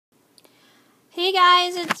Hey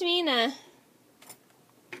guys, it's Mena.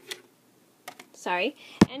 Sorry.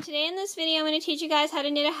 And today in this video I'm going to teach you guys how to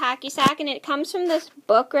knit a hacky sack, and it comes from this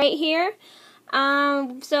book right here. I'm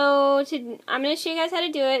going to show you guys how to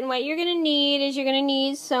do it, and what you're going to need is you're going to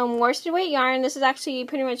need some worsted weight yarn. This is actually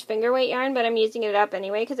pretty much finger weight yarn, but I'm using it up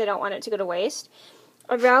anyway because I don't want it to go to waste.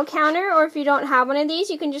 A row counter, or if you don't have one of these,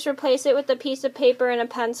 you can just replace it with a piece of paper and a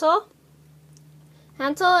pencil,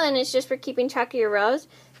 and it's just for keeping track of your rows.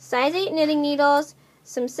 Size 8 knitting needles,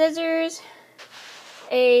 some scissors,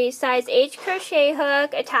 a size H crochet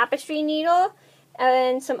hook, a tapestry needle,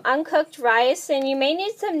 and some uncooked rice. And you may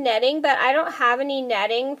need some netting, but I don't have any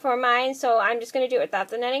netting for mine, so I'm just going to do it without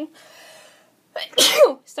the netting.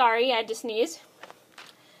 Sorry, I had to sneeze.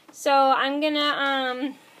 So I'm going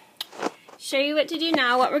to show you what to do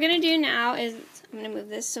now. What we're going to do now is, I'm going to move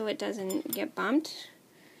this so it doesn't get bumped,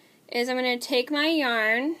 is I'm going to take my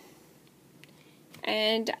yarn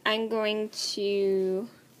and I'm going to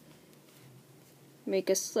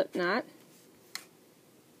make a slip knot,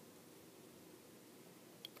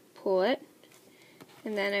 pull it,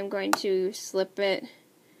 and then I'm going to slip it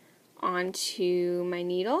onto my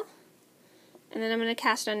needle, and then I'm going to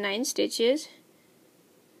cast on 9 stitches.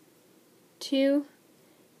 2,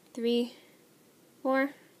 3,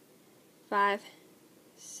 4, 5,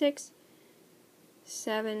 6,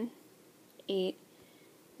 7, 8,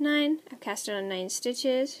 9. I've cast it on 9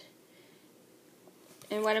 stitches.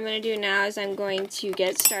 And what I'm going to do now is I'm going to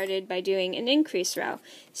get started by doing an increase row.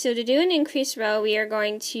 So to do an increase row, we are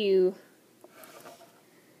going to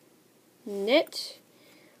knit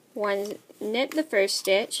the first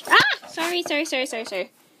stitch. Sorry.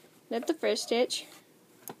 Knit the first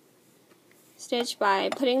stitch by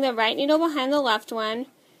putting the right needle behind the left one,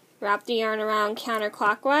 wrap the yarn around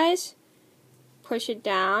counterclockwise, push it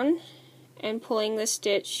down, and pulling the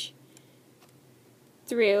stitch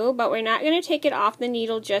through, but we're not going to take it off the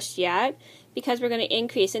needle just yet because we're going to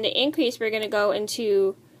increase. And to increase, we're going to go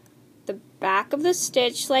into the back of the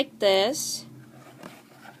stitch like this.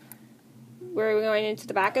 We're going into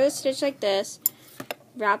the back of the stitch like this,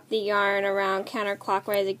 wrap the yarn around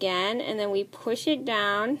counterclockwise again, and then we push it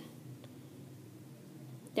down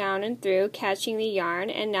and through, catching the yarn,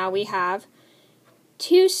 and now we have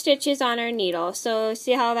 2 stitches on our needle. So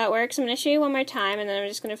see how that works? I'm going to show you one more time, and then I'm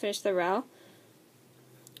just going to finish the row.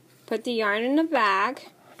 Put the yarn in the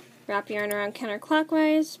back, wrap yarn around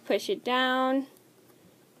counterclockwise, push it down.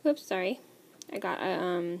 Oops, sorry. I got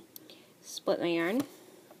split my yarn.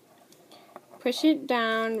 Push it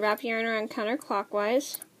down, wrap yarn around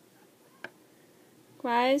counterclockwise,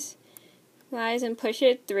 and push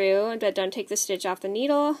it through, but don't take the stitch off the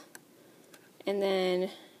needle. And then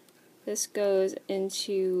this goes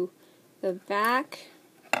into the back,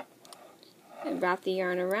 and wrap the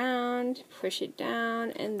yarn around, push it down,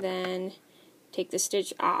 and then take the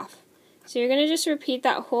stitch off. So you're going to just repeat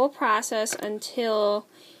that whole process until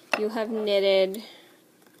you have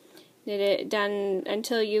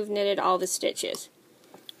until you've knitted all the stitches.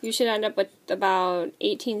 You should end up with about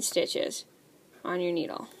 18 stitches on your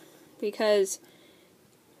needle because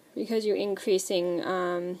you're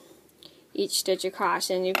increasing each stitch across,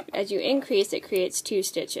 and as you increase, it creates 2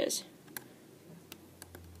 stitches.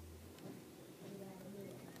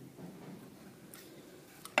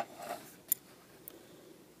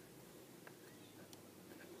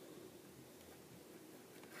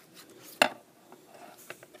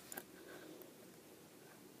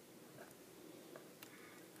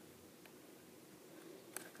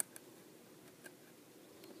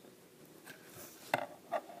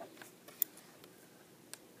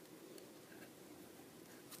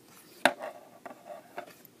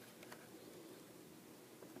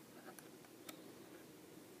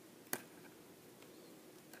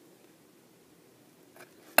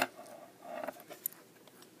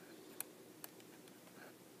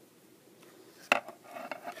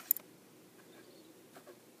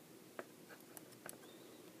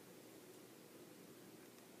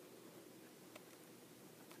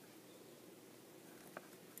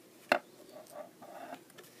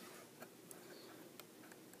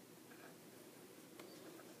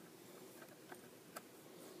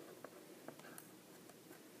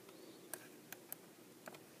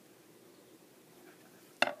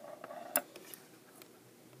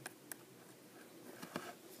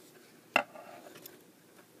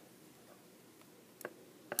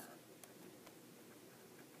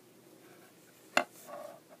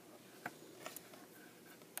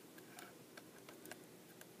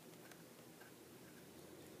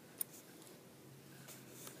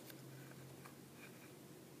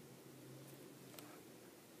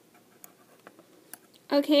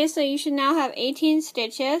 Okay, so you should now have 18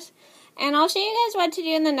 stitches, And I'll show you guys what to do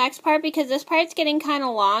in the next part because this part's getting kind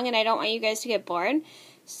of long and I don't want you guys to get bored.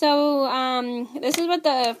 So this is what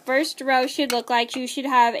the first row should look like. You should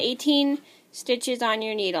have 18 stitches on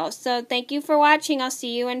your needle. So thank you for watching. I'll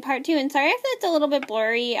see you in part 2. And sorry if it's a little bit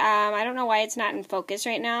blurry. I don't know why it's not in focus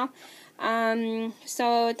right now.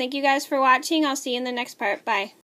 So thank you guys for watching. I'll see you in the next part. Bye.